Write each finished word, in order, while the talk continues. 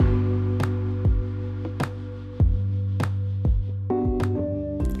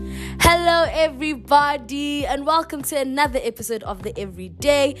Hello, everybody, and welcome to another episode of The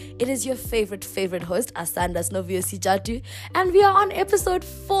Everyday. It is your favorite host, Asanda Snovio Sijatu, and we are on episode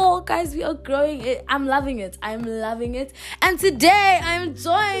 4. Guys, we are growing. I'm loving it. And today, I'm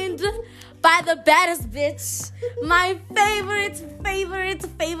joined by the baddest bitch, my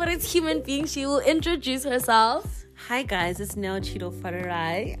favorite human being. She will introduce herself. Hi guys, it's Nell Chido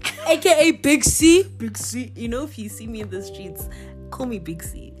Fararai, aka Big C. Big C. You know, if you see me in the streets, call me Big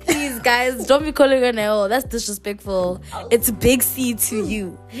C. Please, guys, don't be calling her Nell. That's disrespectful. It's Big C to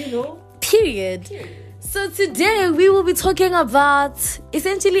you. You know? Period. So today we will be talking about,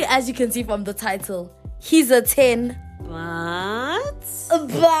 essentially, as you can see from the title, he's a 10. But?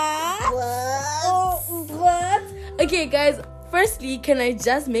 Okay, guys. Firstly, can I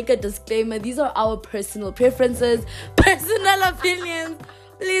just make a disclaimer? These are our personal preferences, personal opinions.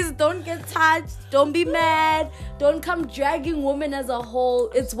 Please don't get touched. Don't be mad. Don't come dragging women as a whole.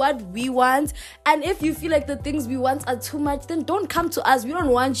 It's what we want. And if you feel like the things we want are too much, then don't come to us. We don't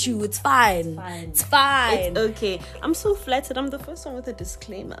want you. It's fine. It's fine. It's okay. I'm so flattered. I'm the first one with a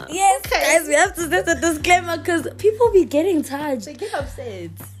disclaimer. Yes, guys, we have to set a disclaimer because people be getting touched. They get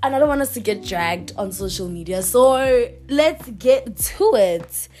upset. And I don't want us to get dragged on social media. So let's get to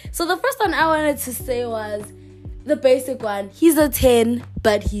it. So the first one I wanted to say was the basic one. He's a 10,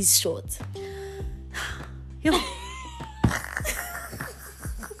 but he's short. Yo.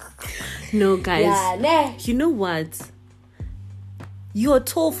 No, guys. Yeah, nah. You know what? You're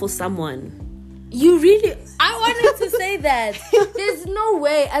tall for someone. You really... I wanted to say that. There's no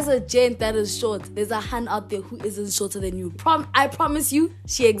way, as a gent that is short, there's a hand out there who isn't shorter than you. I promise you,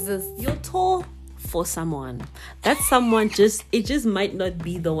 she exists. You're tall for someone. That someone just might not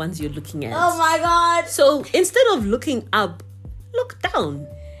be the ones you're looking at. Oh my God. So instead of looking up, look down.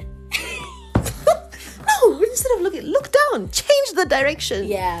 No, instead of look down. Change the direction.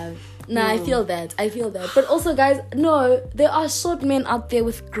 Yeah. No. I feel that. But also, guys, no, there are short men out there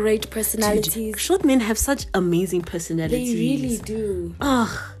with great personalities. Dude, short men have such amazing personalities. They really do.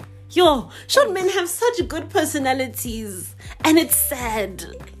 Short men have such good personalities. And it's sad.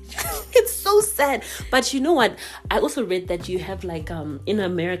 It's so sad. But you know what? I also read that you have in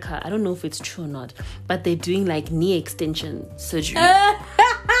America, I don't know if it's true or not, but they're doing knee extension surgery.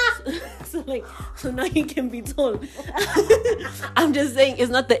 So now you can be tall. I'm just saying it's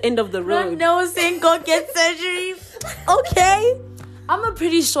not the end of the road. No saying go get surgery. Okay. I'm a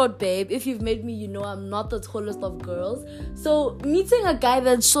pretty short babe. If you've met me, you know I'm not the tallest of girls. So meeting a guy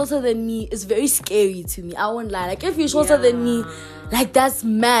that's shorter than me is very scary to me. I won't lie. If you're shorter than me, that's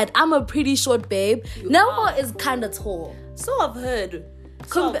mad. I'm a pretty short babe. Noah is kind of tall. So I've heard.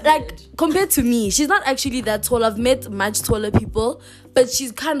 Compared to me, she's not actually that tall. I've met much taller people, but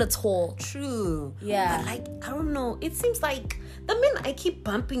she's kind of tall. True. Yeah. But I don't know. It seems like the men I keep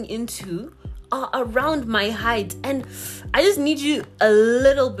bumping into are around my height, and I just need you a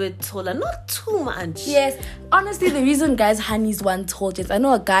little bit taller, not too much. Yes. Honestly, the reason guys honeys want tall gents, I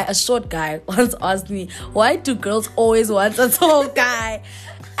know a short guy once asked me, why do girls always want a tall guy?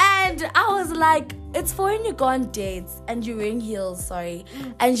 And I was like, it's for when you go on dates and you're wearing heels, I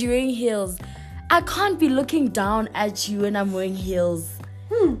can't be looking down at you when I'm wearing heels.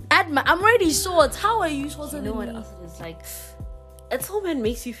 I'm already short. How are you shorter than me? You know what else it is? A tall man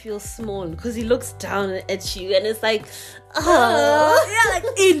makes you feel small because he looks down at you and it's like,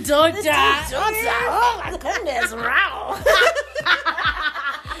 in daughter. Oh my goodness, wow.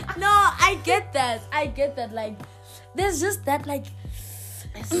 No, I get that. There's just that,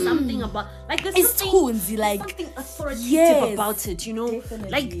 there's something about, it's tonesy, something authoritative about it, you know?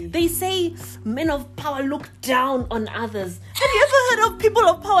 Definitely. They say men of power look down on others. Have you ever heard of people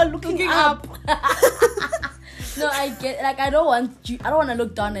of power looking up? No, I get, I don't want to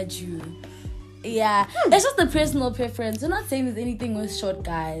look down at you. Yeah. It's just a personal preference. We're not saying there's anything with short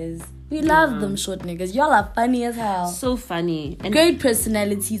guys. We love them short niggas. Y'all are funny as hell. So funny. And great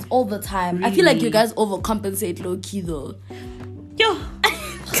personalities all the time. Really? I feel like you guys overcompensate low-key though. Yo.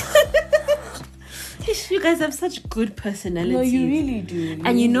 You guys have such good personalities. No, you really do.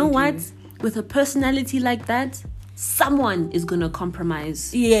 And you know what? With a personality like that, someone is gonna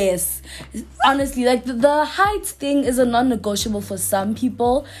compromise. Yes. Honestly, the height thing is a non-negotiable for some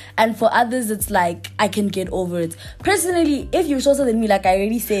people, and for others it's I can get over it. Personally, if you're shorter than me, like I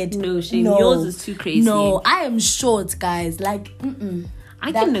already said, no, yours is too crazy. No, I am short, guys. I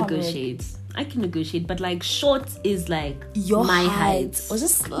can negotiate, but short is your my height. Or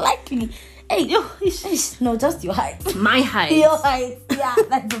just slightly. Hey, no, just your height. My height. Your height. Yeah,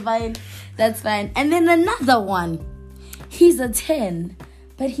 that's fine. And then another one. He's a 10,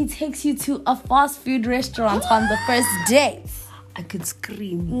 but he takes you to a fast food restaurant on the first date. I could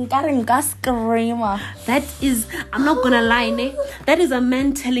scream. Nka screamer. That is, I'm not gonna lie, ne? That is a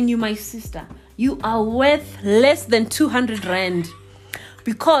man telling you, my sister, you are worth less than 200 rand.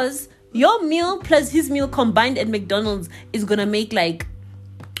 Because your meal plus his meal combined at McDonald's is gonna make like,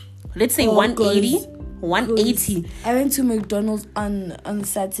 let's say 180. 180. I went to McDonald's on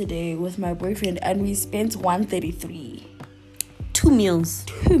Saturday with my boyfriend and we spent 133. 2 meals.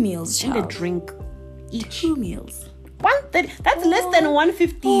 2 meals, And a child. drink each. 2 meals. 130. That's less than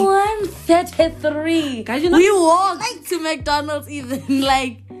 150. 133. Guys, you're not- we walked to McDonald's even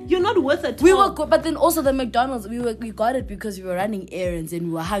like You're not worth it. we were good, but then also the McDonald's we got it because we were running errands and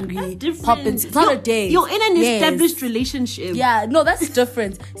we were hungry. different. It's not a day. You're in an Yes. established relationship. Yeah, no, that's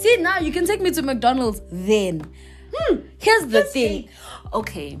different. See, now you can take me to McDonald's then. Here's the thing.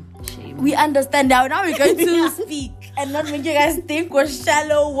 Okay, shame. We understand now. Now we're going to speak and not make you guys think we're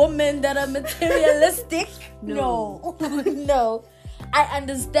shallow women that are materialistic. No. No. I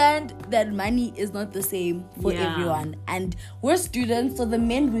understand that money is not the same for Yeah. everyone. And we're students, so the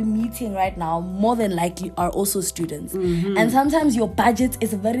men we're meeting right now more than likely are also students. And sometimes your budget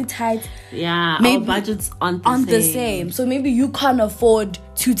is very tight. Yeah, Maybe our budgets aren't the same. So maybe you can't afford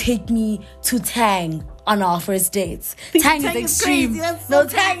to take me to Tang on our first dates. Tang is Tang is extreme. crazy. That's No, so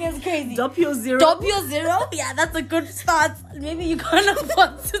Tang is crazy. Drop your zero. Drop your zero? Yeah, that's a good start. Maybe you can't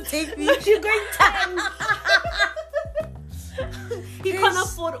afford to take me. You're going Tang. You can't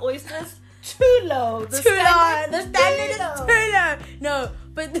afford oysters. Too low. The Too low. standard The standard is too low. No,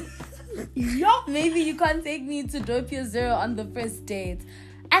 but maybe you can't take me to Drop Your Zero on the first date.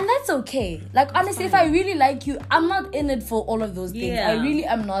 And that's okay. Like, honestly, if I really like you, I'm not in it for all of those things. Yeah. I really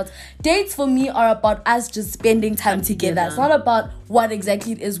am not. Dates for me are about us just spending time together. It's not about what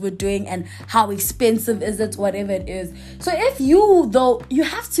exactly it is we're doing and how expensive is it, whatever it is. So if you, though, you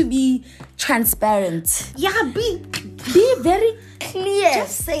have to be transparent. Yeah, be Very clear.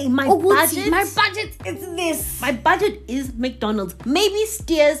 Just say my Ukuthi, budget. my budget is this. My budget is McDonald's. Maybe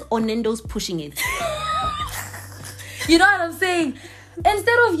Steers or Nando's pushing it. You know what I'm saying?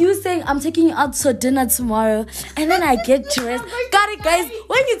 Instead of you saying, I'm taking you out to dinner tomorrow, and then I get dressed. Got it, guys?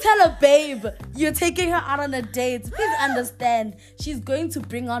 When you tell a babe you're taking her out on a date, please understand, she's going to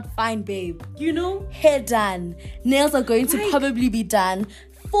bring out fine babe. You know? Hair done. Nails are going to probably be done.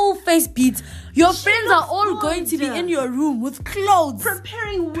 Full face beats. Your friends are all going to be in your room with clothes.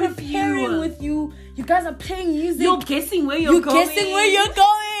 Preparing with you. You guys are playing music. You're guessing where you're going. guessing where you're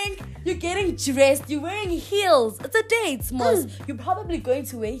going. You're getting dressed. You're wearing heels. It's a date, Mos. You're probably going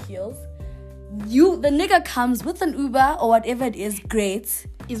to wear heels. The nigga comes with an Uber or whatever it is. Great.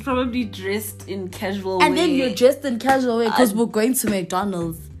 He's probably dressed in casual And way. then you're dressed in casual way because we're going to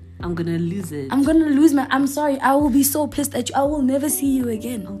McDonald's. I'm gonna lose it. I'm sorry. I will be so pissed at you. I will never see you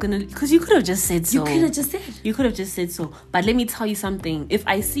again. Because you could have just said so. You could have just said. You could have just said so. But let me tell you something. If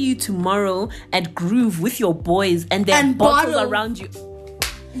I see you tomorrow at Groove with your boys and there are bottles around you,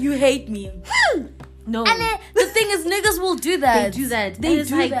 You hate me. no. And the thing is, niggas will do that. They do that. They And it's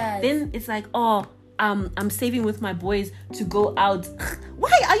do like, that. Then it's like, I'm saving with my boys to go out.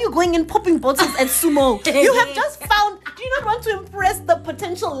 Why are you going and popping bottles at Sumo? You have just found. Do you not want to impress the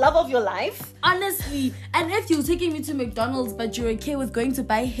potential love of your life? Honestly, and if you're taking me to McDonald's, but you're okay with going to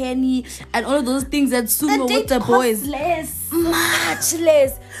buy Henny and all of those things at Sumo with the boys, less. much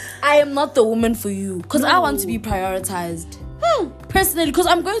less. I am not the woman for you because I want to be prioritized. Personally, because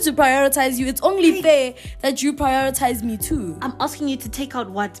I'm going to prioritize you. It's only fair that you prioritize me too. I'm asking you to take out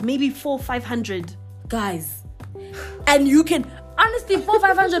what? Maybe 400-500. Guys, and you can honestly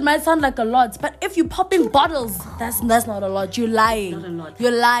 400-500 might sound like a lot, but if you pop in bottles, that's not a lot. You're lying. Not a lot.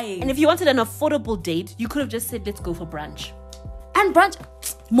 You're lying. And if you wanted an affordable date, you could have just said, let's go for brunch. And brunch,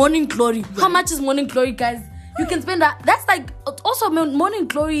 Morning Glory. How much is Morning Glory, guys? You can spend that. That's like also Morning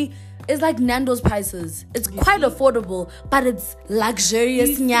Glory is like Nando's prices. It's quite affordable, but it's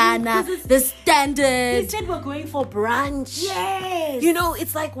luxurious, nyana. The standard. He said we're going for brunch. Yes. You know,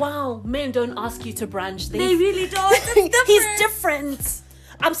 it's like, wow, men don't ask you to brunch. They really don't. It's different. He's different.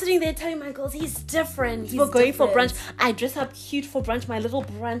 I'm sitting there telling my girls, he's different. We're going for brunch. I dress up cute for brunch, my little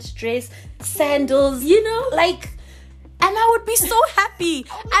brunch dress, sandals, You know? like... And I would be so happy.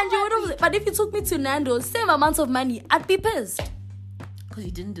 And you would have, but if you took me to Nando's, same amount of money, I'd be pissed. Because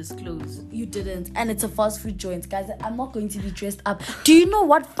you didn't disclose. You didn't. And it's a fast food joint, guys. I'm not going to be dressed up. Do you know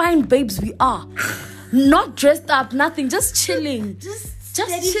what fine babes we are? Not dressed up, nothing, just chilling. Just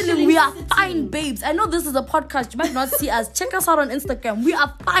chilling. We are fine babes. I know this is a podcast. You might not see us. Check us out on Instagram. We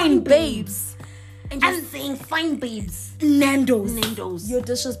are fine babes. And you're saying fine babes. Nando's. You're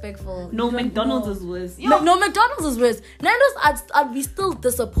disrespectful. No, McDonald's is worse. No, McDonald's is worse. Nando's, I'd be still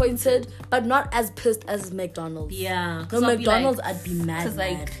disappointed, but not as pissed as McDonald's. Yeah. No, McDonald's, I'd be mad. Because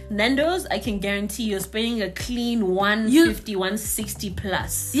like Nando's, I can guarantee you're spending a clean 150, 160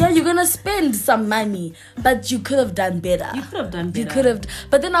 plus. Yeah, you're gonna spend some money, but you could have done better. You could have done better. You could have,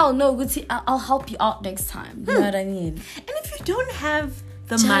 but then I'll know. I'll help you out next time. You know what I mean? And if you don't have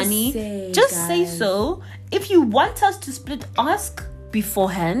the Just money, say, just guys. say so. If you want us to split, ask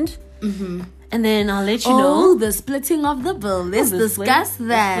beforehand, and then I'll let you know. The splitting of the bill. Let's discuss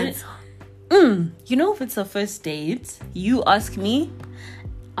that. You know, if it's a first date, you ask me.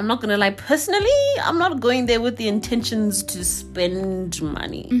 I'm not gonna lie. Personally, I'm not going there with the intentions to spend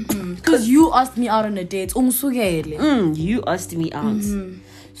money. Because you asked me out on a date. You asked me out.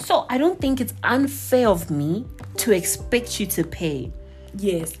 So I don't think it's unfair of me to expect you to pay.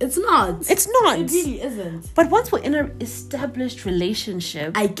 Yes, it's not. It's not. It really isn't. But once we're in an established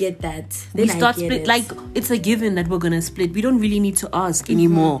relationship, I get that. we start split. Like, it's a given that we're gonna split. We don't really need to ask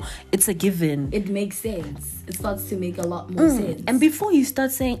anymore. It's a given. It makes sense. It starts to make a lot more sense. And before you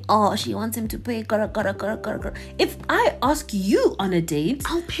start saying, "Oh, she wants him to pay," gotta. If I ask you on a date,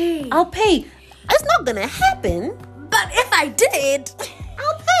 I'll pay. It's not gonna happen. But if I did,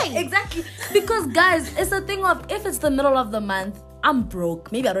 I'll pay. Exactly. Because guys, it's a thing of, if it's the middle of the month, I'm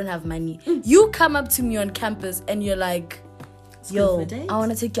broke. Maybe I don't have money. You come up to me on campus and you're like, yo, I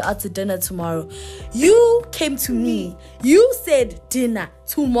want to take you out to dinner tomorrow. You came to me. You said dinner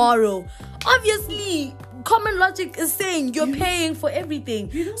tomorrow. Obviously, common logic is saying you're paying for everything.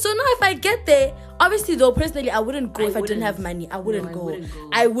 So now if I get there, obviously though, personally, I wouldn't go if I didn't have money. I wouldn't go.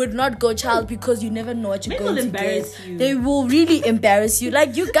 I would not go, child, because you never know what you're going to get. They will really embarrass you.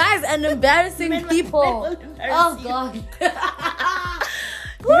 Like, you guys are embarrassing people. Oh, God.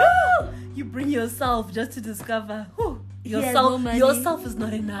 You bring yourself just to discover yourself is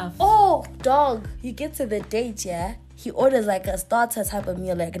not enough. Oh, dog. You get to the date, yeah? He orders like a starter type of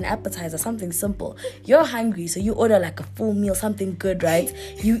meal, like an appetizer, something simple. You're hungry, so you order like a full meal, something good, right?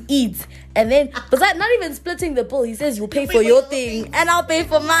 You eat, and then, but that, not even splitting the bill. He says you'll pay for your thing, and I'll pay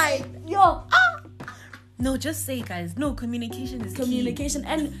for mine. No, just say, guys. No, communication is key.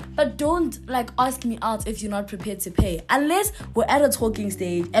 But don't like ask me out if you're not prepared to pay. Unless we're at a talking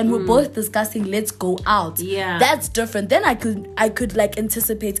stage and we're both discussing, let's go out. Yeah, that's different. Then I could like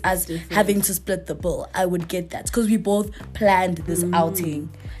anticipate us having to split the bill. I would get that because we both planned this outing.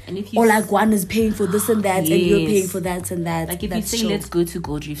 And if you like one is paying for this and that, and you're paying for that and that. Like if you say let's go to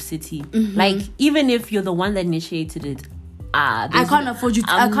Gold Reef City, like even if you're the one that initiated it. I can't afford you.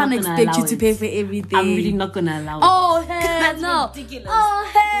 I can't expect you to pay for everything. I'm really not gonna allow it. Oh hell that's no! Ridiculous. Oh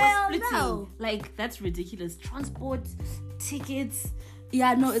hell no! Like that's ridiculous. Transport, tickets.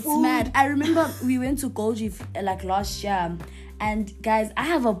 Yeah, no, it's mad. I remember we went to Gold Reef like last year, and guys, I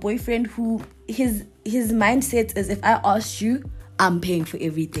have a boyfriend who his mindset is, if I ask you, I'm paying for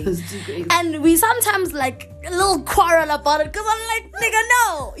everything. And we sometimes like a little quarrel about it because I'm like, nigga,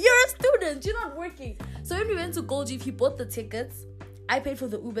 no, you're a student, you're not working. So when we went to Gold Reef, he bought the tickets. I paid for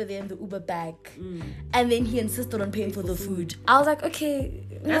the Uber there and the Uber back. And then he insisted on paying for the food. I was like, okay,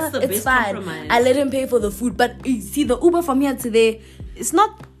 it's fine. Compromise. I let him pay for the food. But you see, the Uber from here to there, it's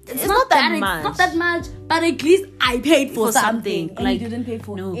not that much. It's not that much. But at least I paid for something. And like, you didn't pay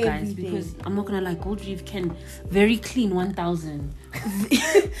for everything. Guys, because I'm not going to lie, Gold Reef can very clean 1,000.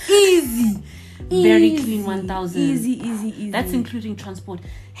 Easy. Very clean 1,000. Easy. That's including transport.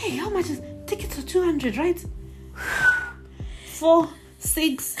 Hey, how much is tickets are 200, right? 4,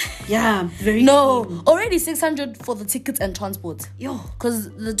 6. Yeah, very clean. Already 600 for the tickets and transport. Yo, because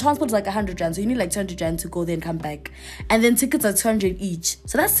the transport is like 100 rand, so you need like 200 rand to go there and come back. And then tickets are 200 each,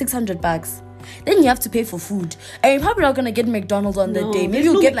 so that's 600 bucks. Then you have to pay for food, and you're probably not gonna get McDonald's on the day. Maybe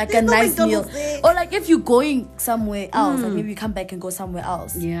you'll get like a nice meal, or like if you're going somewhere else, like maybe you come back and go somewhere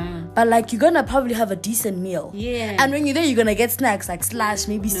else. Yeah, but like you're gonna probably have a decent meal. Yeah, and when you're there, you're gonna get snacks like slash,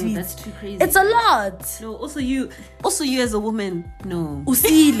 maybe sweets. That's too crazy. It's a lot. No, also you as a woman. No,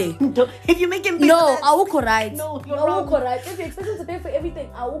 usile. If you make him pay I will correct. No, you're wrong. If you expect him to pay for everything,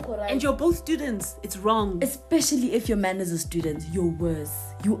 I will correct. And you're both students. It's wrong. Especially if your man is a student, you're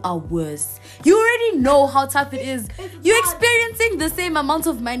worse. You are worse. You already know how tough it is. You're experiencing the same amount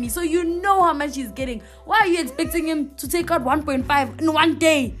of money, so you know how much he's getting. Why are you expecting him to take out 1.5 in one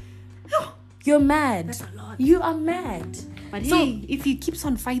day? You're mad. That's a lot. You are mad. But hey, if he keeps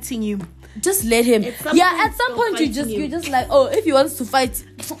on fighting you, just let him. At some point you just like, oh, if he wants to fight,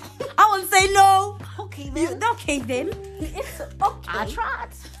 I won't say no. Okay then. It's okay.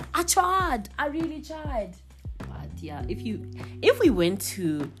 I tried. I really tried. But yeah, if we went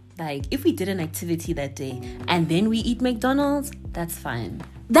to like if we did an activity that day and then we eat McDonald's, that's fine.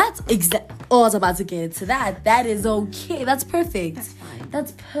 That's exact. Oh, I was about to get to that. That is okay. That's perfect. That's fine.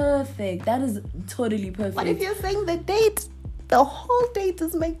 That's perfect. That is totally perfect. But if you're saying the whole date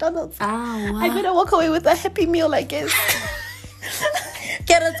is McDonald's, I better walk away with a Happy Meal, I guess.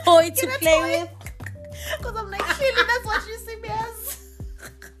 Get a toy to play with. Because I'm like, clearly that's what you see me as.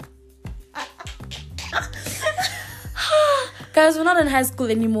 Guys, we're not in high school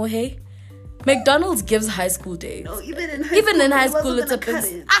anymore, hey? McDonald's gives high school dates. No, even in high school, it's a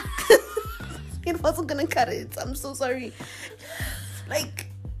bit. It wasn't gonna cut it. I'm so sorry. Like,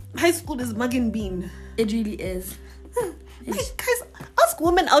 high school is mug and bean. It really is. Like, guys, ask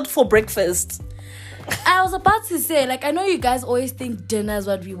women out for breakfast. I was about to say, like, I know you guys always think dinner is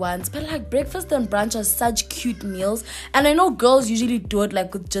what we want, but like breakfast and brunch are such cute meals, and I know girls usually do it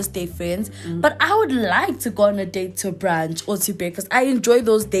like with just their friends, but I would like to go on a date to brunch or to breakfast. I enjoy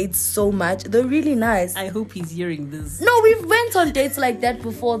those dates so much. They're really nice. I hope he's hearing this. No, we've went on dates like that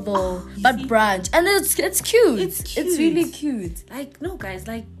before though, but brunch, and it's cute. It's cute. It's really cute. Like, no, guys,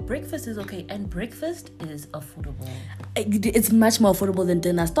 like breakfast is okay, and breakfast is affordable. It's much more affordable than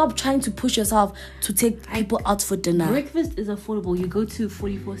dinner. Stop trying to push yourself to take people out for dinner. Breakfast is affordable. You go to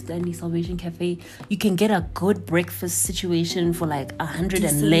 44 Stanley Salvation Cafe, you can get a good breakfast situation for like 100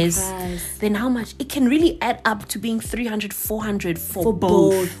 and less. Price. Then how much? It can really add up to being 300, 400 for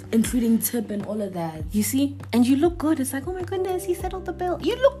both, including tip and all of that. You see? And you look good. It's like, oh my goodness, he settled the bill.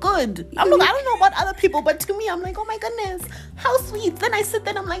 You look good. I don't know about other people, but to me, I'm like, oh my goodness, how sweet. Then I sit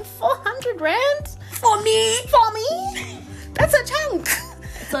there and I'm like, 400 rand? For me? That's a chunk.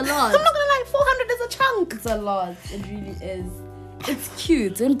 It's a lot. I'm not gonna lie, 400 is a chunk. It's a lot. It really is. It's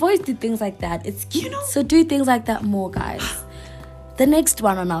cute. When boys do things like that, it's cute. You know? So do things like that more, guys. The next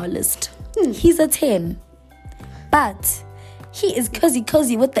one on our list. He's a 10. But he is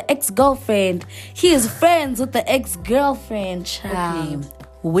cozy with the ex-girlfriend. He is friends with the ex-girlfriend, child. Okay.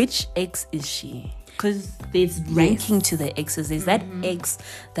 Which ex is she? Because there's ranking to the exes. There's that ex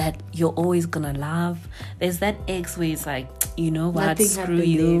that you're always gonna love. There's that ex where it's like, you know what, Nothing screw happened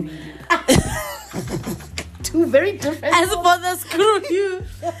you. there. Two very different. As for the screw you.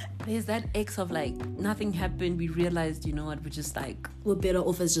 There's that ex of like, nothing happened. We realized, you know what, we're just like, we're better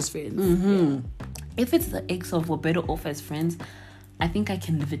off as just friends. Mm-hmm. If it's the ex of we're better off as friends, I think I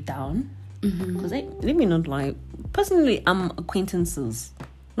can live it down. Because let me not lie. Personally, I'm acquaintances.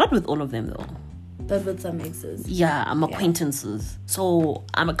 Not with all of them though. But with some exes. Yeah, I'm acquaintances. So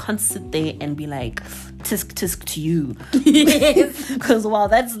I can't sit there and be like, tisk to you. Yes. Because wow,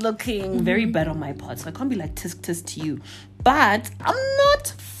 that's looking very bad on my part. So I can't be like tisk to you. But I'm not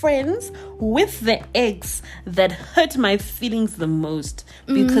friends with the ex that hurt my feelings the most,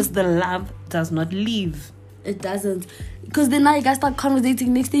 because the love does not leave. It doesn't. Because then now you guys start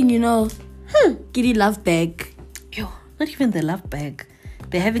conversating. Next thing you know, giddy love bag. Yo, not even the love bag.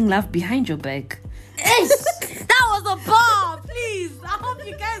 They're having love behind your back. That was a bomb, please. I hope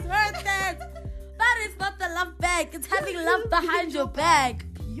you guys heard that. That is not the love bag. It's having love behind your back.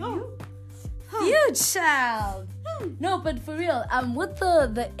 Yo. You child. No, but for real, with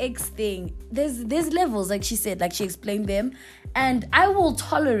the ex thing, there's levels, like she said, like she explained them, and I will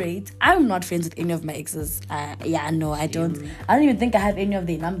tolerate. I'm not friends with any of my exes. I don't even think I have any of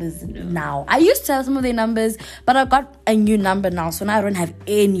their numbers now. I used to have some of their numbers, but I got a new number now, so now I don't have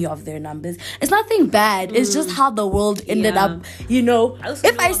any of their numbers. It's nothing bad. It's just how the world ended up. You know,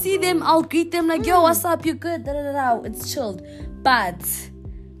 if I see them, I'll greet them like, "Yo, what's up? You good?" It's chilled. But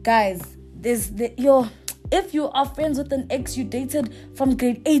guys, if you are friends with an ex you dated from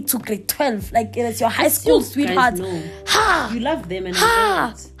grade 8 to grade 12, like it's your high school sweetheart, you love them and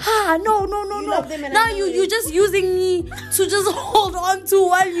no. love them and now you're just using me to just hold on to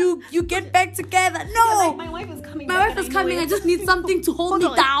while you get back together. No, like, my wife is coming. I just need something to hold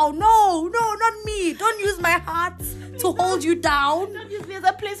me down. No, not me. Don't use my heart to hold you down. Don't use me as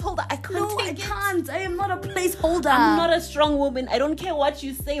a placeholder. I can't. I am not a placeholder. I'm not a strong woman. I don't care what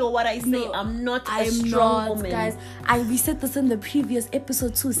you say or what I say. No, I'm not a strong woman. Guys, we said this in the previous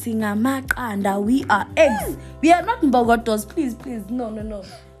episode too. Singamakanda, we are eggs. We are not mbogotos. Please. No.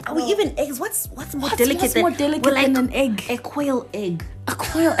 Are we even eggs? What's more delicate? What's more delicate than an egg? A quail egg. A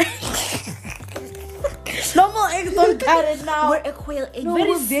quail egg. Normal eggs don't cut it now. We're a quail egg. No,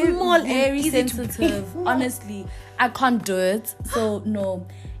 very small, very sensitive. Honestly, I can't do it. So no,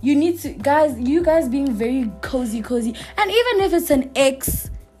 you need to, guys. You guys being very cozy, and even if it's an ex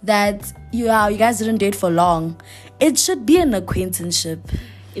that you guys didn't date for long, it should be an acquaintanceship.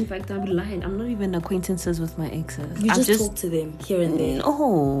 In fact, I'm lying. I'm not even acquaintances with my exes. You just talk to them here and there.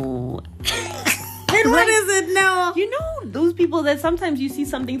 No. And what is it now? You know those people that sometimes you see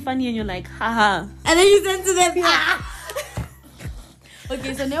something funny and you're like, haha. And then you send to them,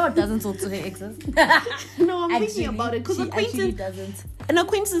 Okay, so Neo doesn't talk to her exes. No, I'm thinking about it. Because acquaintance doesn't. An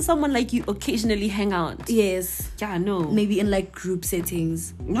acquaintance is someone like you occasionally hang out. Yes. Yeah, no. Maybe in like group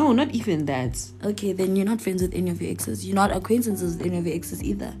settings. No, not even that. Okay, then you're not friends with any of your exes. You're not acquaintances with any of your exes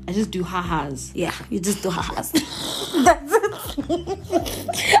either. I just do ha-has. Yeah, you just do ha-has. That's it.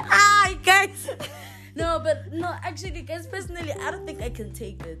 Guys. No, actually, guys, personally, I don't think I can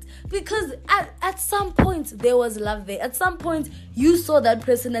take it. Because at some point, there was love there. At some point, you saw that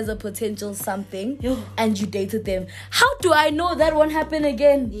person as a potential something and you dated them. How do I know that won't happen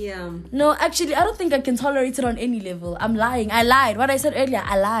again? Yeah. No, actually, I don't think I can tolerate it on any level. I'm lying. I lied. What I said earlier,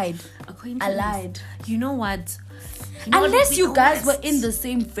 I lied. I lied. You know what? Unless you guys were in the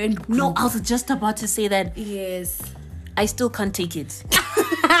same friend group. No, I was just about to say that. Yes. I still can't take it.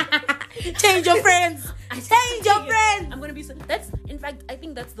 Change your friends. Change your friends. I'm gonna be in fact, I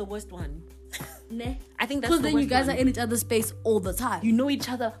think that's the worst one. Nah. I think that's the worst one. Because then you guys are in each other's space all the time. You know each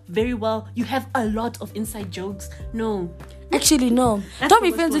other very well. You have a lot of inside jokes. No. Actually, no. Don't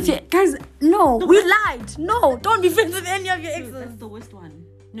be friends with your guys. No, we lied. No, don't be friends with any of your exes. That's the worst one.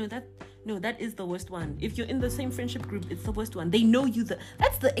 No, that is the worst one. If you're in the same friendship group, it's the worst one. They know you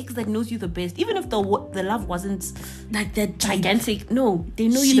that's the ex that knows you the best. Even if the love wasn't like that gigantic. No, they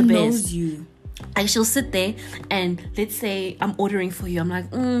know you the best. She knows you. I shall sit there and let's say I'm ordering for you. I'm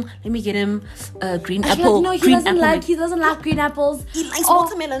like, let me get him a green apple. No, he doesn't like green apples. He likes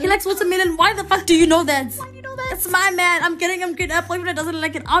watermelon. He likes watermelon. Why the fuck do you know that? Why do you know that? It's my man. I'm getting him green apple. Even if he doesn't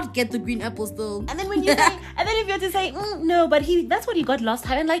like it, I'll get the green apple still. And then when you say, and then if you have to say, no, but that's what he got last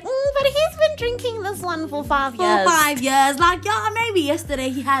time. And like, but he's been drinking this one for 5 years. For 5 years. Like, yeah, maybe yesterday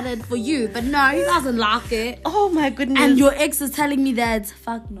he had it for you, but no, he doesn't like it. Oh my goodness. And your ex is telling me that.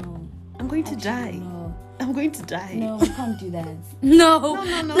 Fuck no. I'm going to die. No. I'm going to die. No, we can't do that.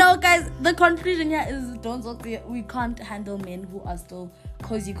 No, guys. The conclusion here is don't talk to you. We can't handle men who are still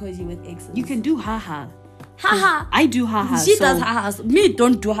cozy with exes. You can do haha. Haha. I do haha. She does haha. Me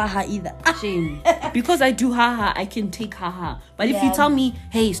don't do haha either. Shame. Because I do haha, I can take haha. But if you tell me,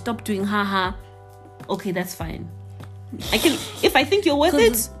 hey, stop doing haha, okay, that's fine. I can, if I think you're worth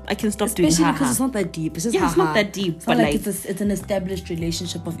it, I can stop doing haha. Especially because it's not that deep. It's just it's not that deep. It's but like it's an established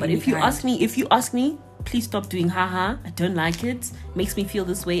relationship of. But if you ask me, please stop doing haha. I don't like it. Makes me feel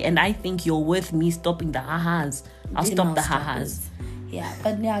this way, and I think you're worth me stopping the hahas. I'll stop the hahas. Yeah,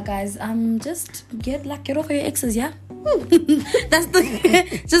 but yeah, guys, just get over your exes, yeah. That's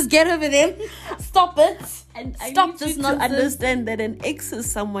just get over them. Stop it. And stop this nonsense. To understand that an ex is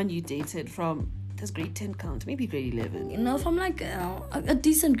someone you dated from. Does grade 10 count? Maybe grade 11. You know, from like a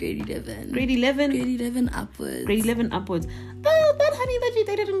decent grade 11. Grade 11? Grade 11 upwards. Grade 11 upwards. That honey that you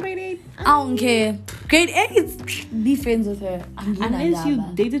dated in grade 8. I don't care. Grade 8, be friends with her. Unless you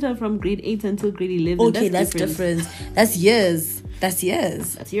dated her from grade 8 until grade 11. Okay, that's different. That's years. That's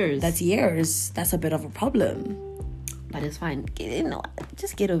years. That's a bit of a problem. But it's fine.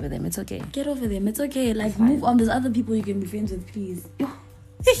 Just get over them. It's okay. Get over them. It's okay. Like, move on. There's other people you can be friends with, please.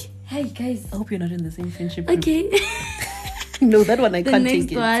 Hey guys, I hope you're not in the same friendship group. Okay. No, that one I can't take it.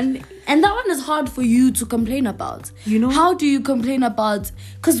 The next one, and that one is hard for you to complain about. You know, how do you complain about?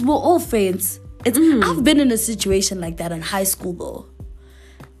 Because we're all friends. I've been in a situation like that in high school though,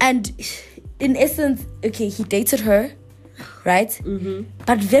 and in essence, okay, he dated her, right? Mm-hmm.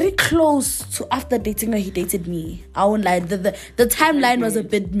 But very close to after dating her, he dated me. I won't lie. The timeline was a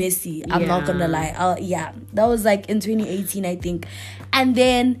bit messy. I'm not gonna lie. That was like in 2018, I think, and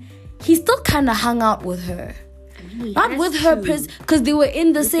then he still kind of hung out with her. Not with her because they were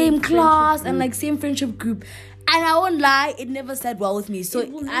in the same class and like same friendship group. And I won't lie, it never sat well with me. So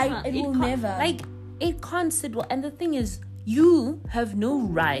it will never. Like, it can't sit well. And the thing is, you have no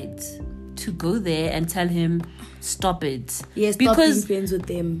right to go there and tell him, stop it. Yes, because stop being friends with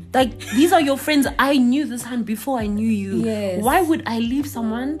them. Like, these are your friends. I knew this hand before I knew you. Yes. Why would I leave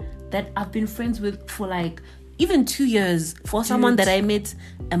someone that I've been friends with for like even 2 years for someone that I met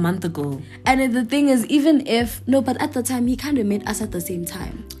a month ago? And the thing is, but at the time he kind of met us at the same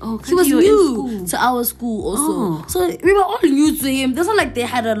time. Oh, he was new to our school also. So we were all new to him. It's not like they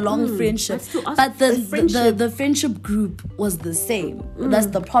had a long friendship, but the friendship group was the same. That's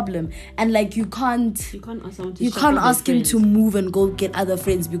the problem. And like you can't ask him to move and go get other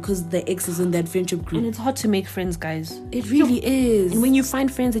friends because the ex is in that friendship group. And it's hard to make friends, guys. It really is. And when you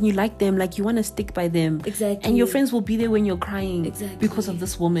find friends and you like them, like you want to stick by them. Exactly. And your friends will be there when you're crying because of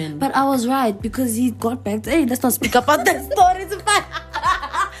this woman. But I was right because he got back. Hey, let's not speak about that story. It's fine.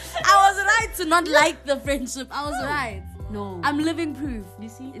 I was right to not like the friendship. I was right. No. I'm living proof. You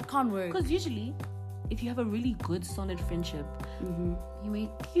see? It can't work. Because usually, if you have a really good, solid friendship,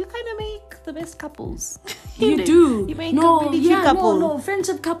 you kind of make the best couples. You do. You make a really cute couple. No,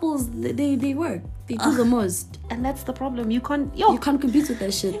 friendship couples, they work. They do the most. And that's the problem. You can't compete with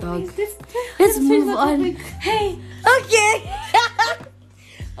that shit, dog. Let's Let's move on. topic. Hey. Okay.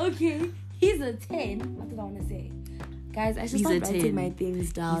 Okay. He's a 10. What did I want to say? Guys, I should He's start a writing 10. my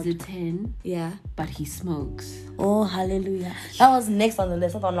things down. He's a 10, Yeah. but he smokes. Oh, hallelujah. That was next on the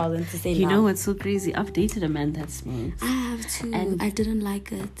list. That's what I was going to say. You now. know what's so crazy? I've dated a man that smokes. I have too. And- I didn't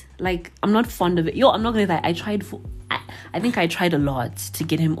like it. Like, I'm not fond of it. I'm not gonna lie. I think I tried a lot to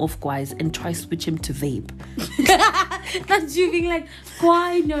get him off guys and try switch him to vape. That's you being like,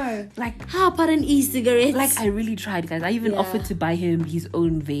 why no? Like, How about an e-cigarette? like I really tried, guys. I even Yeah. offered to buy him his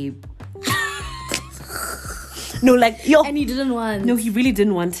own vape. No, like, yo. And he didn't want. No, he really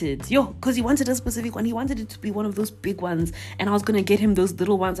didn't want it. Because he wanted a specific one. He wanted it to be one of those big ones. And I was going to get him those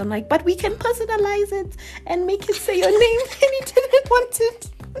little ones. I'm like, but we can personalize it and make it say your name. And he didn't want it.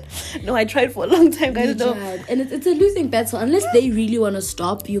 No, I tried for a long time, guys. You No. tried. And it's a losing battle. Unless they really want to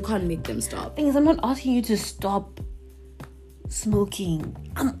stop, you can't make them stop. Thing is, I'm not asking you to stop smoking.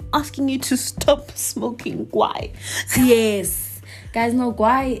 I'm asking you to stop smoking. Why? Yes. Guys, no,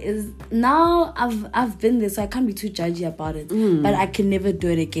 guai is now I've been there, so I can't be too judgy about it. But I can never do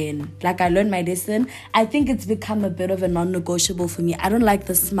it again. Like, I learned my lesson. I think it's become a bit of a non-negotiable for me. I don't like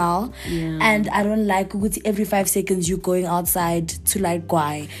the smell, and I don't like every 5 seconds you going outside to like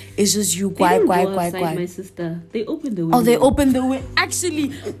guai. It's just you guai. My sister, they opened the window. Oh, they open the window.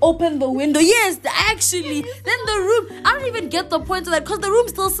 Actually, open the window. Yes, actually. Then the room. I don't even get the point of that because the room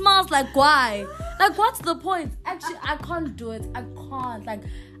still smells like guai. Like, what's the point? Actually, I can't do it. I can't. Like,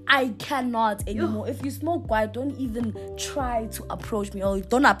 I cannot anymore. If you smoke guai, don't even try to approach me. Or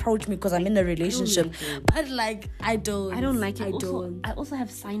don't approach me because I'm in a relationship. But, like, I don't. I don't like it. I I also have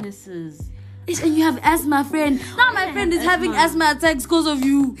sinuses. And you have asthma, friend. Now my friend is having asthma attacks because of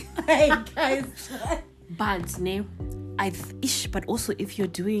you. Hey, guys. But, but also if you're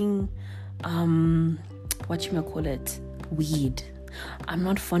doing, weed. I'm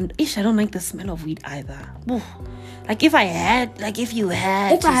not fond. I don't like the smell of weed either. Oof. Like if you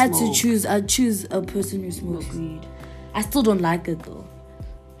had to choose, I'd choose a person who smokes weed. I still don't like it though.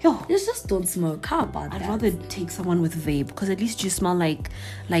 Just don't smoke. How about that? I'd rather take someone with vape because at least you smell like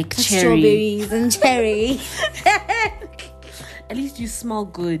cherry. Strawberries and cherry. At least you smell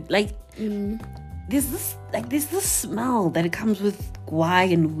good. Like there's this smell that it comes with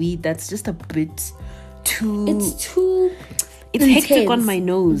guai and weed that's just a bit too. It's intense. hectic on my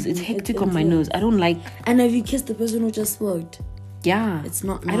nose. It's hectic on my nose. I don't like. And have you kissed the person who just smoked? Yeah. It's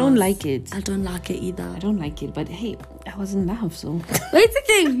not nice. nice. I don't like it. I don't like it either. I don't like it. But hey, I was in love, so. Wait a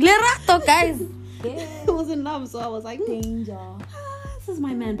thing. Lerato, guys. I was in love, so I was like, danger. This is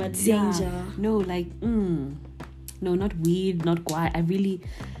my man, but danger. Yeah, no, like, no, not weed, not guai.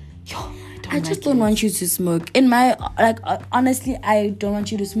 I just don't want you to smoke. Honestly, I don't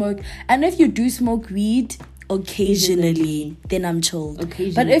want you to smoke. And if you do smoke weed occasionally, then I'm chilled.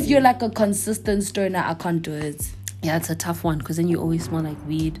 But if you're like a consistent stoner, I can't do it. Yeah, it's a tough one because then you always smell like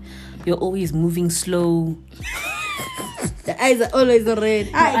weed. You're always moving slow. The eyes are always red.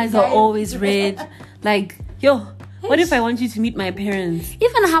 Your eyes are always red. Like, what if I want you to meet my parents?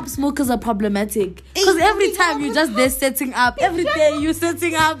 Even hub smokers are problematic. Because every time you're just there setting up. Every day you're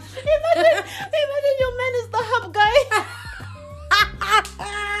setting up. Imagine your man is the hub guy.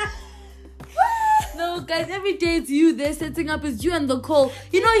 No, guys, every day it's you. They're setting up. It's you and the coal.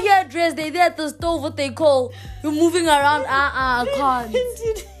 You know, here at Dress, they're there at the stove, what they call. You're moving around. I can't.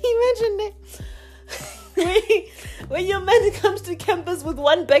 Imagine that. When your man comes to campus with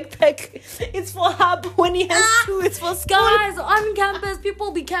one backpack, it's for hub. When he has two, it's for school. Guys, on campus,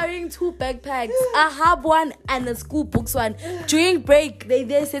 people be carrying 2 backpacks. A hub one and a school books one. During break,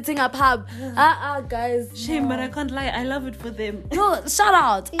 they're setting up hub. Guys. Shame, but I can't lie. I love it for them. No, shout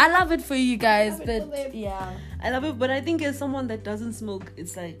out. I love it for you guys. But yeah. I love it, but I think as someone that doesn't smoke,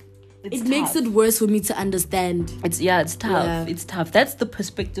 it's like... It makes it worse for me to understand. It's tough. Yeah. It's tough. That's the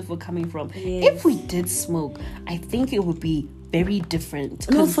perspective we're coming from. Yes. If we did smoke, I think it would be very different.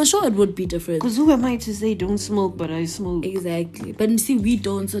 No, for sure it would be different. Because who am I to say don't smoke, but I smoke? Exactly. But you see, we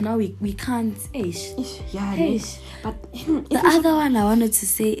don't, so now we can't. Yeah. But the other one I wanted to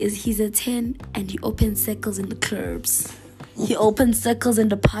say is he's a 10 and he opens circles in the clubs. He opens circles in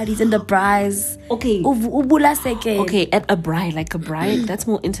the parties, in the braais. Okay. Okay, at a braai, like a braai, that's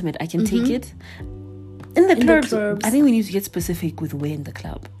more intimate. I can take it. In the clubs, I think we need to get specific with where in the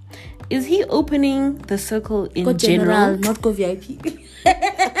club. Is he opening the circle in go general? Not go VIP.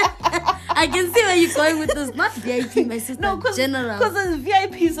 I can see where you're going with this. Not VIP, my sister. No, general. Because a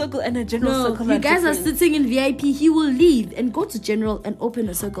VIP circle and a general No, circle. you guys are sitting in VIP. He will leave and go to general and open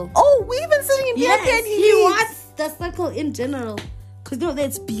a circle. Oh, we've been sitting in VIP and he leaves. wants the circle in general. Because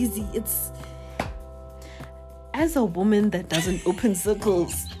that's busy. It's. As a woman that doesn't open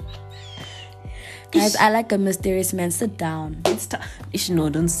circles. Guys, I like a mysterious man. Sit down. No,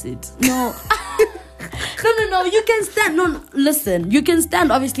 don't sit. No. No. You can stand. No, listen. You can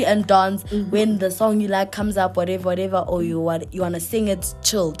stand obviously and dance when the song you like comes up, whatever, or you want to sing it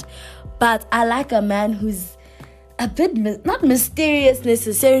chilled. But I like a man who's a bit not mysterious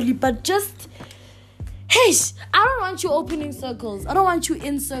necessarily, but just. Hey, I don't want you opening circles. I don't want you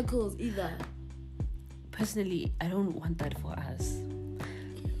in circles either. Personally, I don't want that for us.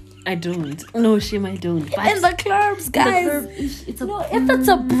 I don't. No, shame, I don't. But in the clubs, guys. If it's a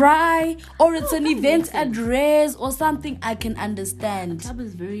braai or it's an event address or something, I can understand. club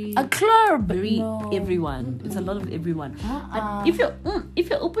is very A club, very everyone. It's a lot of everyone. But if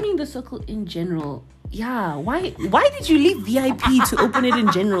you're opening the circle in general, yeah, why did you leave VIP to open it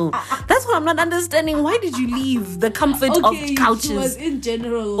in general? That's what I'm not understanding. Why did you leave the comfort of couches He was in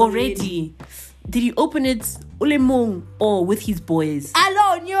general already? Did you open it ulemong or with his boys?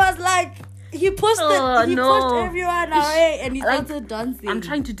 Alone, he was like he pushed Oh, it. He no. pushed everyone away and he started dancing. I'm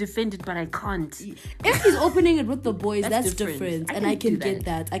trying to defend it, but I can't. If he's opening it with the boys, that's different. different. I And can I can do get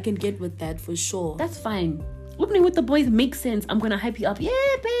that. I can get with that for sure. That's fine. Opening with the boys makes sense. I'm gonna hype you up. Yeah,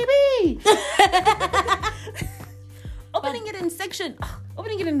 baby. Opening it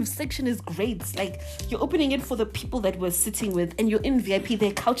in section is great. Like, you're opening it for the people that we're sitting with, and you're in VIP. There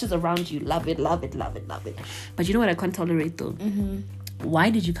are couches around you. Love it. But you know what I can't tolerate though? Why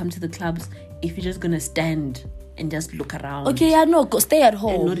did you come to the clubs if you're just gonna stand and just look around? Okay, I know. Go stay at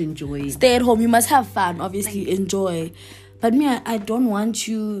home and not enjoy. Stay at home. You must have fun. Obviously, enjoy. But me, I don't want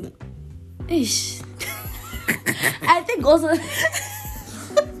you. Ish. I think also.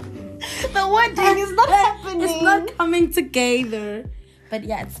 The wedding is not happening. It's not coming together. But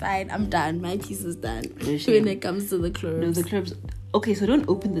yeah, it's fine. I'm done. My piece is done. When it comes to the clubs. No, the clubs. Okay, so don't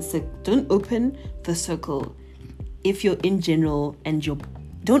open the circle if you're in general, and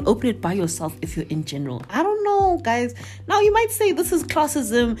don't open it by yourself if you're in general. I don't know, guys. Now you might say this is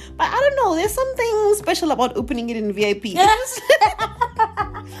classism, but I don't know. There's something special about opening it in VIP. I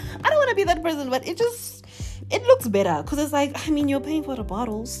don't want to be that person, but it looks better because it's like, I mean, you're paying for the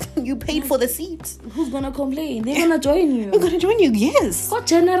bottles. You paid for the seats. Who's gonna complain? They're gonna join you. They're gonna join you, yes. For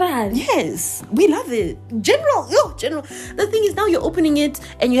general. Yes. We love it. General. The thing is, now you're opening it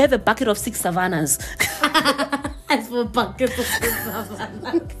and you have a bucket of 6 savannas. As for buckets of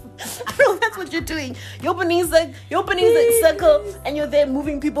savannah. No, that's what you're doing. You're opening the circle and you're there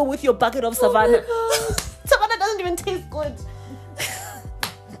moving people with your bucket of savannah. Savannah doesn't even taste good.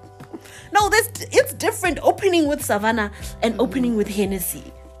 No, it's different opening with Savannah and opening with Hennessy.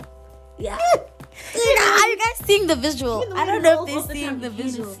 Yeah. Are you guys seeing the visual? I don't know if they're seeing the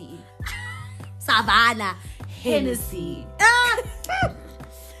visual. Hennessy. Savannah. Hennessy. And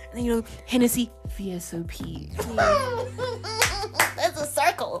then, Hennessy VSOP. That's a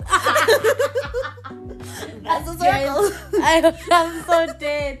circle. That's a circle. I'm so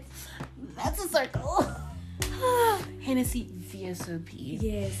dead. That's a circle. Hennessy VSOP.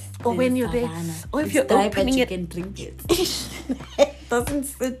 Yes. Or when you're there, or if you're opening it, you can drink it. It doesn't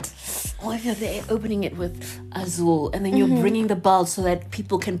fit. Or if you're there opening it with Azul, and then you're bringing the belt so that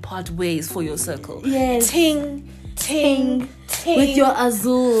people can part ways for your circle. Yes. Ting, ting, ting. With your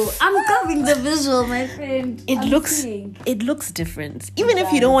Azul. I'm covering the visual, my friend. It looks different. Even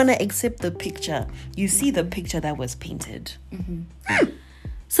if you don't want to accept the picture, you see the picture that was painted.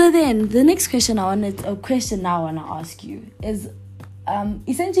 So then, the next question I want to ask you is,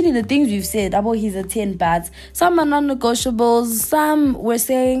 essentially the things we've said about he's a 10 bats. Some are non-negotiables. Some we're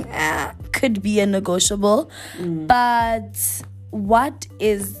saying could be a negotiable. But what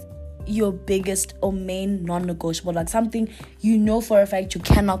is your biggest or main non-negotiable? Like something you know for a fact you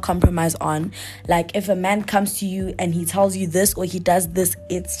cannot compromise on. Like if a man comes to you and he tells you this or he does this,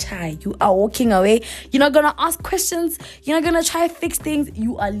 it's chai. You are walking away. You're not gonna ask questions. You're not gonna try to fix things.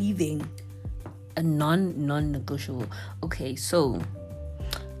 You are leaving. A non-negotiable. Okay, so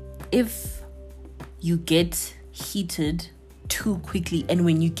if you get heated too quickly, and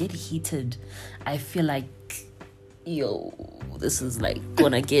when you get heated, I feel like, this is like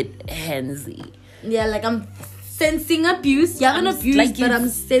gonna get handsy. Yeah, like I'm sensing abuse. You haven't abused, but I'm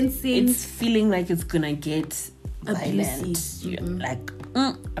sensing. It's feeling like it's gonna get violent. Mm-hmm. Like,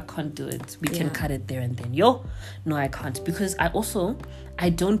 I can't do it. We can cut it there and then. No, I can't. Because I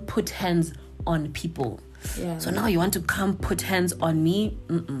don't put hands on people. Yeah. So now you want to come put hands on me?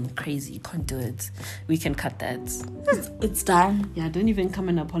 Crazy. You can't do it. We can cut that. It's done. Yeah, don't even come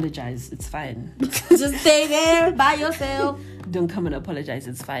and apologize. It's fine. Just stay there by yourself. Don't come and apologize.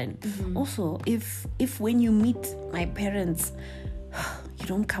 It's fine. Also, if when you meet my parents, you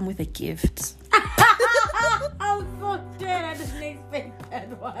don't come with a gift. I'm so dead. I didn't expect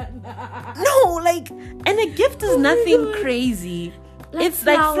that one. No, like, and a gift is nothing crazy. It's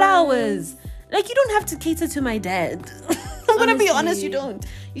like flowers. Like, you don't have to cater to my dad. I'm gonna be honest, you don't.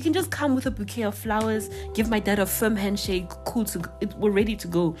 You can just come with a bouquet of flowers, give my dad a firm handshake, we're ready to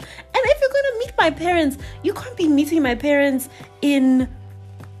go. And if you're gonna meet my parents, you can't be meeting my parents in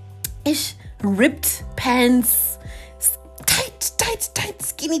ripped pants, tight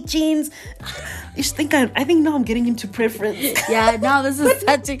skinny jeans. I think now I'm getting into preference. Yeah, now this is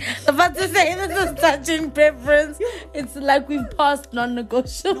touching. I'm about to say this is touching preference. It's like we've passed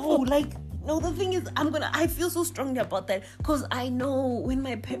non-negotiable. No, the thing is, I feel so strongly about that because I know when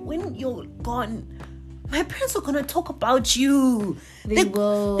you're gone, my parents are gonna talk about you. They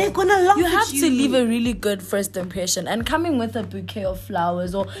will. They're gonna laugh at you. You have to leave a really good first impression, and coming with a bouquet of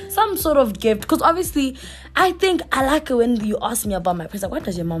flowers or some sort of gift. Because obviously, I think I like it when you ask me about my parents. Like, what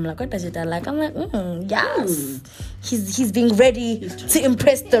does your mom like? What does your dad like? I'm like, yes. He's being ready to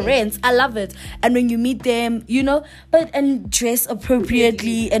impress the rents. I love it. And when you meet them, and dress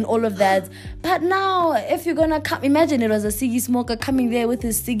appropriately and all of that. But now, if you're gonna come, imagine it was a ciggy smoker coming there with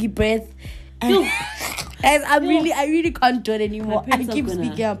his ciggy breath. And I really can't do it anymore. I keep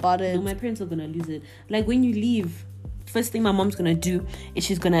speaking about it. No, my parents are gonna lose it. Like, when you leave, first thing my mom's gonna do is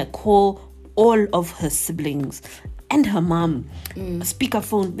she's gonna call all of her siblings and her mom,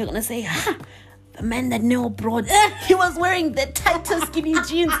 speakerphone. They're gonna say, the man that Neo brought, he was wearing the tightest skinny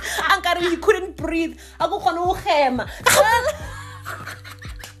jeans. He couldn't breathe.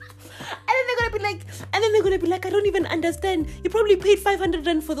 And then they're gonna be like, I don't even understand. You probably paid 500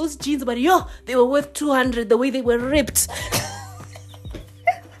 rand for those jeans, but they were worth 200 the way they were ripped.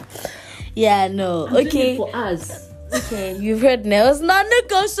 Yeah, no. Okay. For us. Okay, you've heard Neo's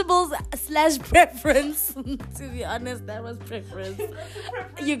non-negotiables / preference. To be honest, that was preference.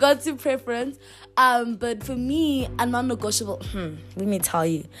 You got to preference. But for me, a non-negotiable, let me tell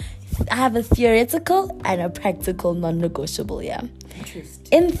you. I have a theoretical and a practical non-negotiable, yeah. Interesting.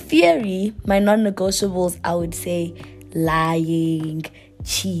 In theory, my non-negotiables, I would say lying,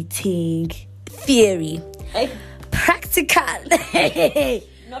 cheating, theory. Practical.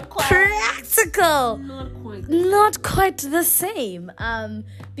 Not quite. Practical. Not quite the same.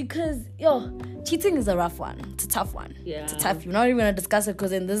 Because cheating is a rough one. It's a tough one. Yeah. It's a tough. We're not even gonna discuss it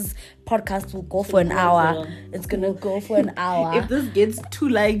because in this podcast will go for an hour. It's gonna go for an hour. If this gets 2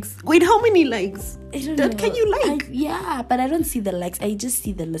 likes, wait, how many likes? I don't know. Can you like? Yeah, but I don't see the likes. I just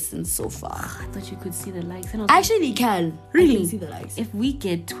see the listens so far. I thought you could see the likes. I actually can. Really? I can see the likes. If we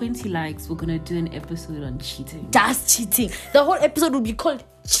get 20 likes, we're gonna do an episode on cheating. That's cheating. The whole episode will be called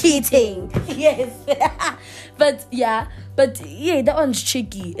cheating. Yes. But yeah, that one's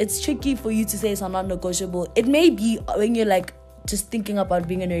tricky. It's tricky for you to say it's not negotiable. It may be when you're like just thinking about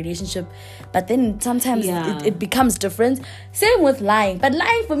being in a relationship, but then sometimes it becomes different. Same with lying, but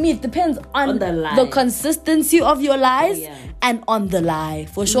lying for me, it depends on the consistency of your lies and on the lie.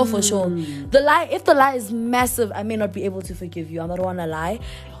 For sure. The lie, if the lie is massive, I may not be able to forgive you. I don't want to lie.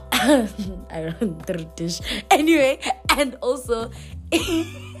 I don't dish anyway, and also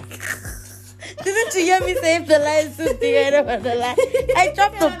didn't you hear me say if the lie is too thick, I don't want to lie. I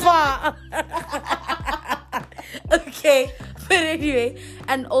dropped the bar. Okay, but anyway,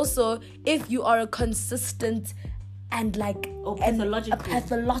 and also if you are a consistent and a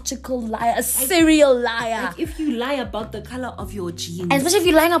pathological liar, a serial liar. Like if you lie about the color of your jeans, and especially if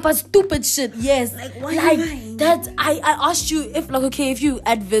you're lying about stupid shit. Yes, like why are you lying? That I asked you if if you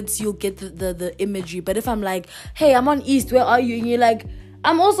adverts you'll get the imagery, but if I'm like, hey, I'm on East, where are you? And you're like,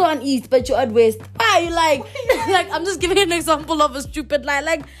 I'm also on East, but you're at West. Why are you lying? Like, I'm just giving an example of a stupid lie.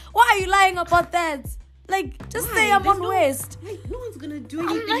 Like, why are you lying about that? Like, just say I'm on West. Like, no one's gonna do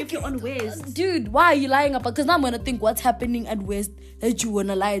anything if you're on West. Dude, why are you lying about? Because now I'm gonna think what's happening at West that you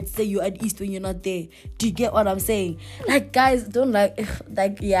wanna lie and say you're at East when you're not there. Do you get what I'm saying? Like, guys, don't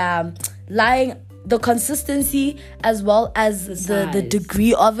lying, the consistency as well as the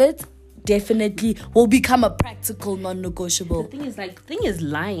degree of it definitely will become a practical non-negotiable. The thing is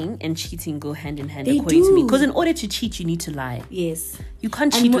lying and cheating go hand in hand, according to me. Because in order to cheat, you need to lie. Yes. You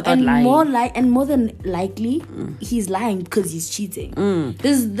can't cheat without lying. More than likely, he's lying because he's cheating. I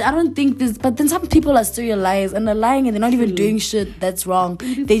don't think this, but then some people are serial liars and they're lying and they're not even doing shit that's wrong.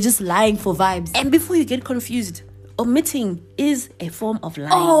 They're just lying for vibes. And before you get confused, omitting is a form of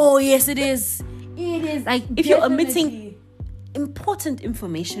lying. Oh, yes, it is. It is Like, if you're omitting definitely. important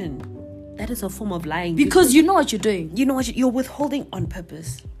information, that is a form of lying. Because you know what you're doing. you know what you're withholding on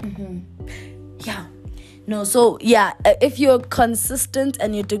purpose. Yeah. No, so yeah, if you're consistent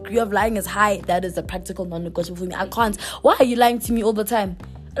and your degree of lying is high, that is a practical non-negotiable for me. I can't. Why are you lying to me all the time?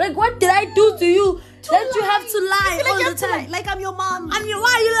 Like, what did I do to you that you have to lie all the time? Like I'm your mom. Why are you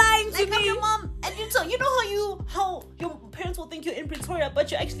lying to Like me? I'm your mom, and you know how your parents will think you're in Pretoria, but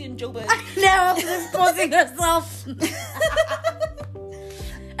you're actually in Joburg. Now exposing yourself.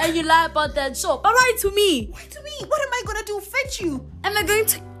 And you lie about that show. But lie to me. Why to me? What am I gonna do? Fetch you? Am I going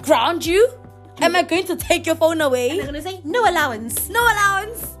to ground you? Am I going to take your phone away? They're gonna say no allowance. No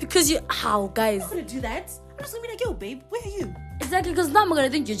allowance. Because you... How, guys? I'm not gonna do that. I'm just gonna be like, yo, babe, where are you? Exactly, because now I'm going to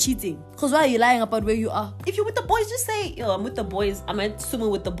think you're cheating. Because why are you lying about where you are? If you're with the boys, just say, yo, I'm with the boys. I'm at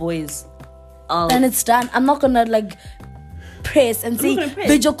swimming with the boys. Then it's done. I'm not going to, like, press and say,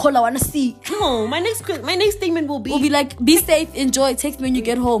 video call, I want to see. No, my next statement will be... We'll be like, be safe, enjoy, text me when you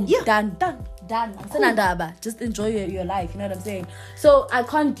get home. Yeah, Done. Cool. Just enjoy your life, you know what I'm saying? So I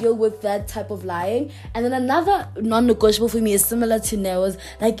can't deal with that type of lying. And then another non-negotiable for me is similar to Neo's,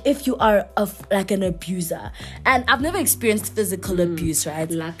 like if you are like an abuser. And I've never experienced physical abuse,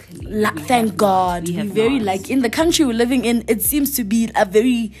 right? Luckily. Thank God. We We have very not. like in the country we're living in, it seems to be a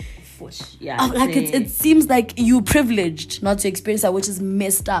very Yeah, like it seems like you privileged not to experience that, which is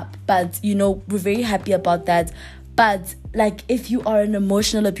messed up. But you know, we're very happy about that. But like if you are an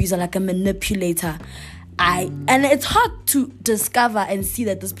emotional abuser, like a manipulator, and it's hard to discover and see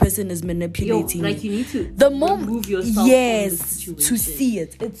that this person is manipulating. like you need to the moment remove yourself from yes the situation. to see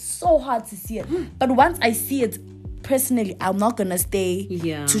it. It's so hard to see it. But once I see it personally, I'm not gonna stay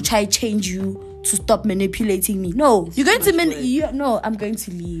to try change you to stop manipulating me. No, you're going to no, I'm going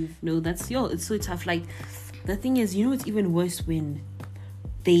to leave. No, that's it's so tough. Like the thing is, you know, it's even worse when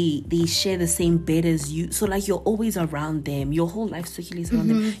they share the same bed as you, so like you're always around them, your whole life circulates around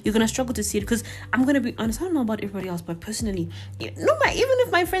them. You're gonna struggle to see it, because I'm gonna be honest, I don't know about everybody else, but personally, even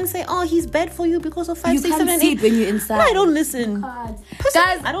if my friends say, oh, he's bad for you because of 5, You 6, can't 7, see 8, it when you're inside. no, I don't listen. Guys,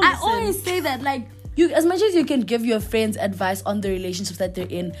 I don't I listen. always say that, like, you, as much as you can give your friends advice on the relationships that they're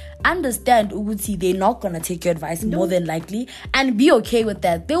in, understand Uguti, they're not gonna take your advice more than likely, and be okay with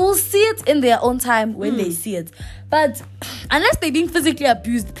that. They will see it in their own time when they see it. But unless they're being physically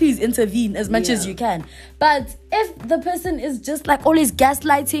abused, please intervene as much as you can. But if the person is just like always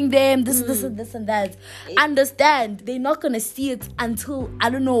gaslighting them, this and that, understand they're not gonna see it until I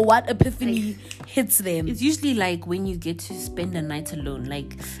don't know what epiphany hits them. It's usually like when you get to spend a night alone,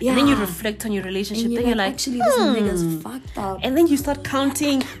 like, and then you reflect on your relationship, And then you're like, actually, this nigga's fucked up. and then you start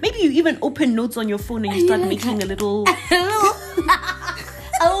counting. Maybe you even open notes on your phone and you start making a little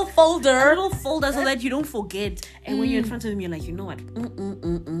A little folder. so that you don't forget. And when you're in front of him, you're like, you know what?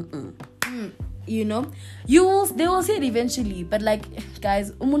 You know, they will say it eventually, but like,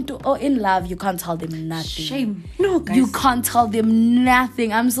 guys, umuntu in love, you can't tell them nothing. Shame. No, guys. You can't tell them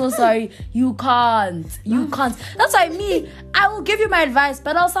nothing. I'm so sorry. You can't. That's why I will give you my advice,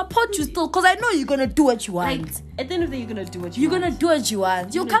 but I'll support you still, because I know you're gonna do what you want. Like, at the end of the day, you're gonna do what you You're want. gonna do what you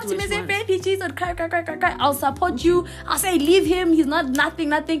want. You'll come to me and say, baby, Jesus, cry. I'll support you. I'll say, leave him. He's not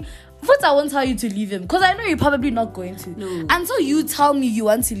nothing. First, I won't tell you to leave him, because I know you're probably not going to. No. Until you tell me you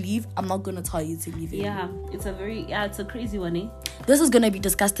want to leave, I'm not gonna tell you to leave him. Yeah, it's a crazy one, eh? This is gonna be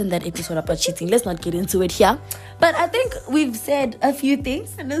discussed in that episode about cheating. Let's not get into it here. But I think we've said a few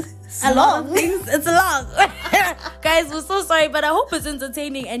things. And it's A lot of things. It's long. Guys, we're so sorry, but I hope it's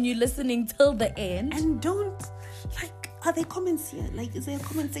entertaining and you're listening till the end. And don't, like, are there comments here? Like, is there a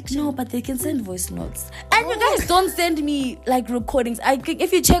comment section? No, but they can send voice notes. And you guys don't send me like recordings. I think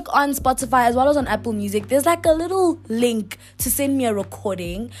if you check on Spotify as well as on Apple Music, there's like a little link to send me a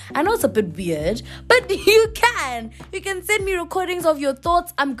recording. I know it's a bit weird, but you can send me recordings of your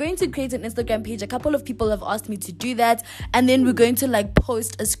thoughts. I'm going to create an Instagram page. A couple of people have asked me to do that, and then we're going to like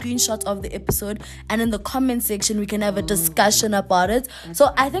post a screenshot of the episode, and in the comment section we can have a discussion about it.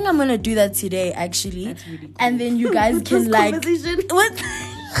 So I think I'm gonna do that today, actually. That's really cool. And then you guys can like and then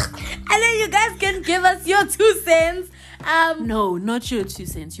you guys can give us your 2 cents. No, not your 2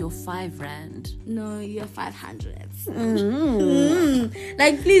 cents, your 5 rand. No, you're 500.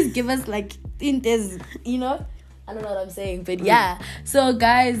 Like, please give us like there's, you know, I don't know what I'm saying, but yeah. So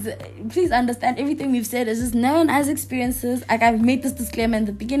guys, please understand everything we've said is just known as experiences. Like, I've made this disclaimer in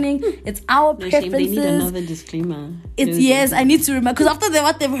the beginning. It's our preferences. Shame, they need another disclaimer. Yes, I need to remember, because after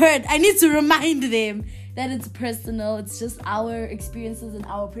what they've heard, I need to remind them. that it's personal. It's just our experiences and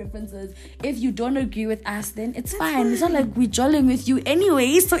our preferences. If you don't agree with us, then it's fine. It's not like we're jolling with you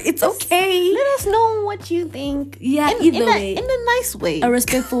anyway, so it's okay. Let us know what you think. Yeah, either way. In a nice way. A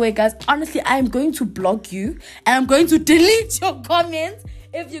respectful way, guys. Honestly, I'm going to block you and I'm going to delete your comments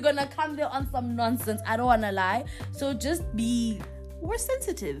if you're gonna come there on some nonsense. I don't wanna lie. So just be... We're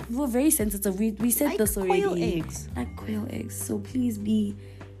sensitive. We're very sensitive. We said like this already. Quail eggs. Like quail eggs. So please be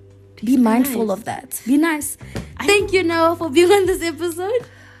mindful of that. Be nice. Thank you, Noah, for being on this episode.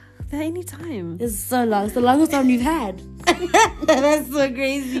 Anytime. It's so long. It's the longest one we've had. That's so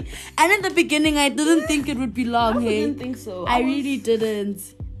crazy. And in the beginning, I didn't think it would be long. I didn't think so. I really didn't.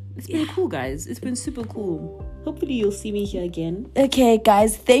 It's been cool, guys. It's been super cool. Hopefully you'll see me here again. Okay,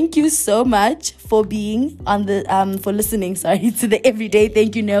 guys, thank you so much for being on the for listening, to the Everyday.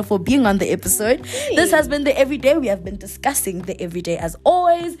 Thank you, Neil, for being on the episode. Hey. This has been the Everyday. We have been discussing the Everyday as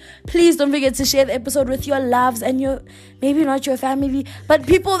always. Please don't forget to share the episode with your loves and your, maybe not your family, but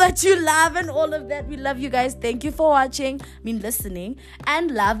people that you love and all of that. We love you guys. Thank you for watching, listening,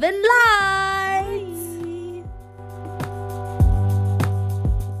 and love and light.